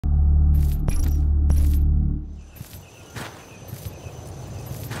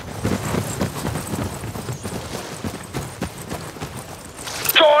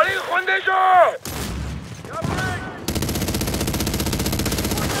خودشو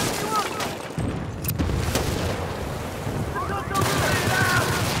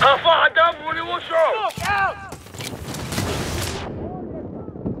خفا هدف ونوشو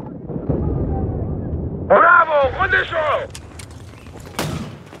برافو خودشو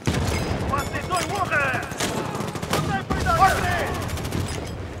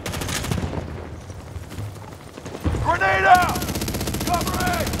Grenade out!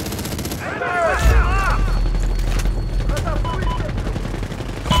 Covering!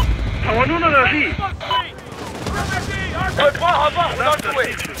 حاولونا نغيب اطفاها ضغط لا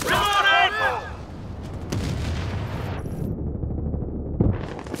تسوي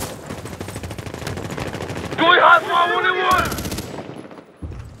دوي هاتوا ونمون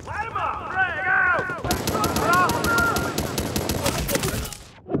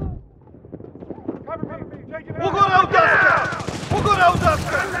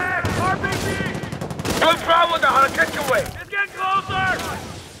Good problem with the hurricane away. It's getting closer!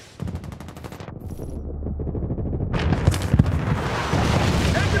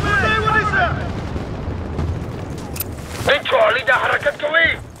 Hey Charlie, the hurricane away.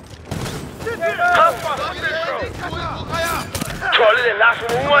 Charlie, the last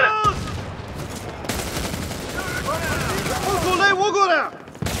one.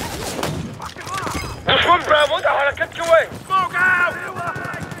 This one, Bravo, the hurricane away. Smoke out!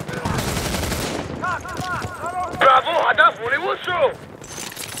 Bravo, هدف ونوصل.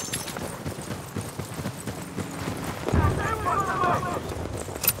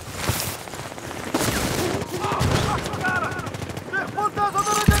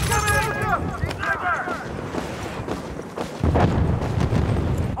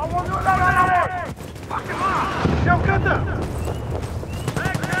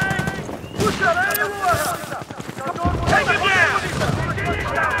 Take it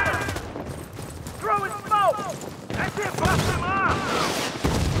down! Throw in smoke! That's it, bust them up!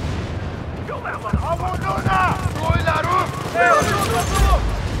 Kill that one! I won't do that! Roy la roof.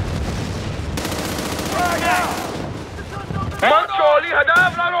 Frag out! Man Charlie,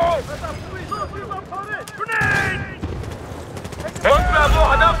 هدف نرو. Grenade! Man Bravo,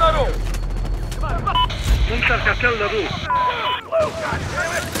 هدف نرو. منتر كتل لروح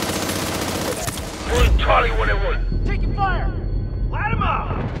Roy Charlie ونمون. Taking fire! Light him up!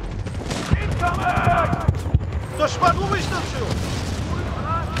 Incoming! دشمن رو میشناسیو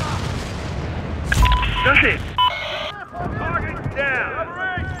دسته Target down!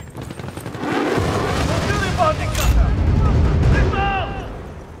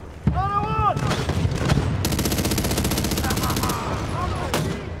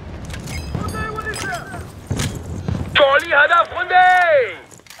 Charlie, هدف خونده.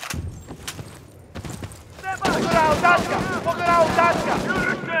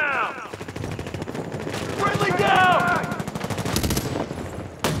 Shooter down! Friendly down!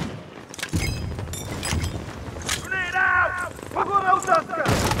 Grenade out!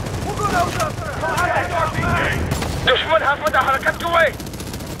 دشمن هفت حركت قوي.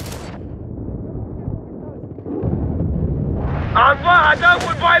 أنواع هدف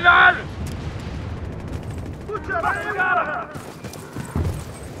والفاينل.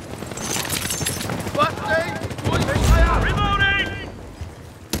 Reloading!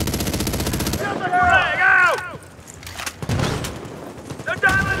 Frag out! They're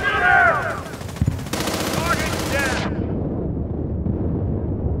down the shooter! Target down!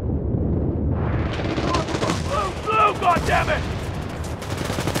 Blue, goddammit!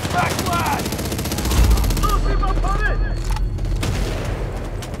 Backslash!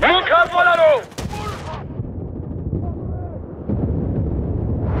 ممكن فولارو.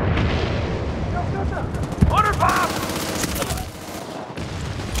 Order pop!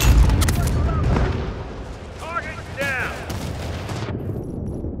 Target down!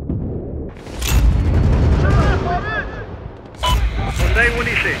 Sondai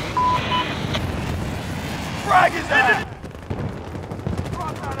ونيسي Frag is out!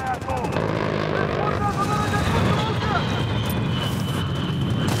 Drop that asshole!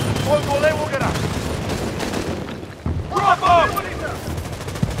 Drop him!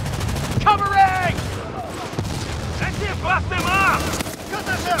 Covering! That's it, bust them up!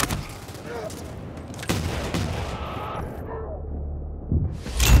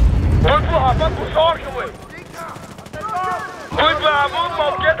 كل هفت گذار قوي. كل برافو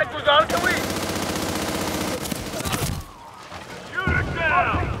موقعیت گذار قوي. Shooter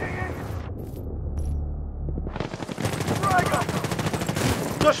down!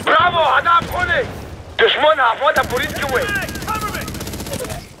 برافو هدف خونده. دشمن هفت برید قوي. Cover me!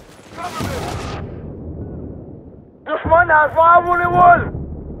 دشمن هفت ونمون.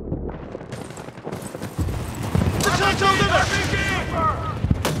 Poleciał do nas!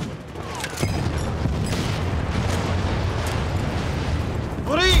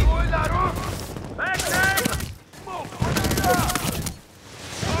 Góry!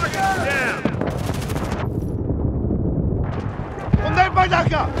 Ondaj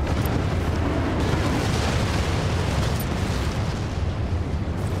bajdaka!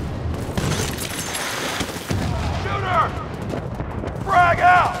 Frag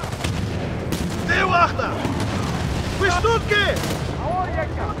out! Tył achna! Wysztutki!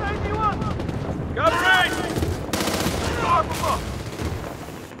 Got range! Scarf him up!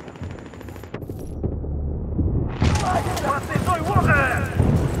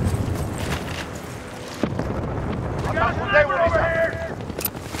 Stay with over here!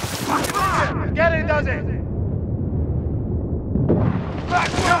 Get it, does it! Back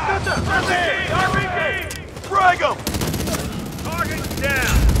up! RPG! Frag him! Target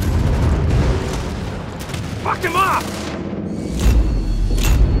down! Fuck him up!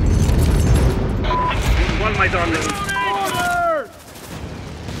 One, my darling. Order!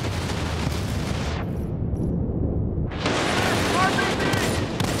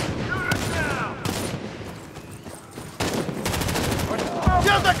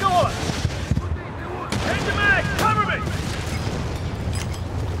 Заатаковать! Change the mag! Cover me!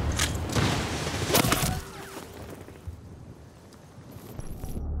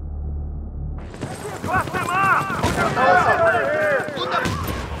 Blast them up!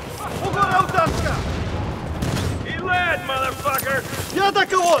 Угора ударска! He led, motherfucker! Я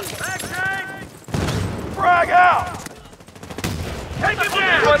атаковал! Back tank! Frag out! Take it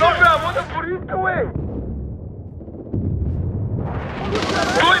down!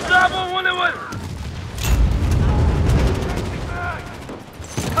 Ой, браво, вон его!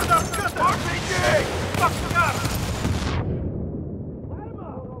 RPG! Fuck up!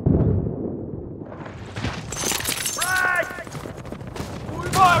 Frag!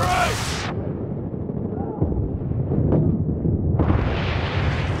 Fire right!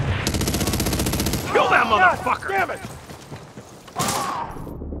 Kill that motherfucker! Damn it!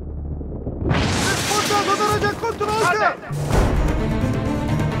 Господа, задорожья контролка!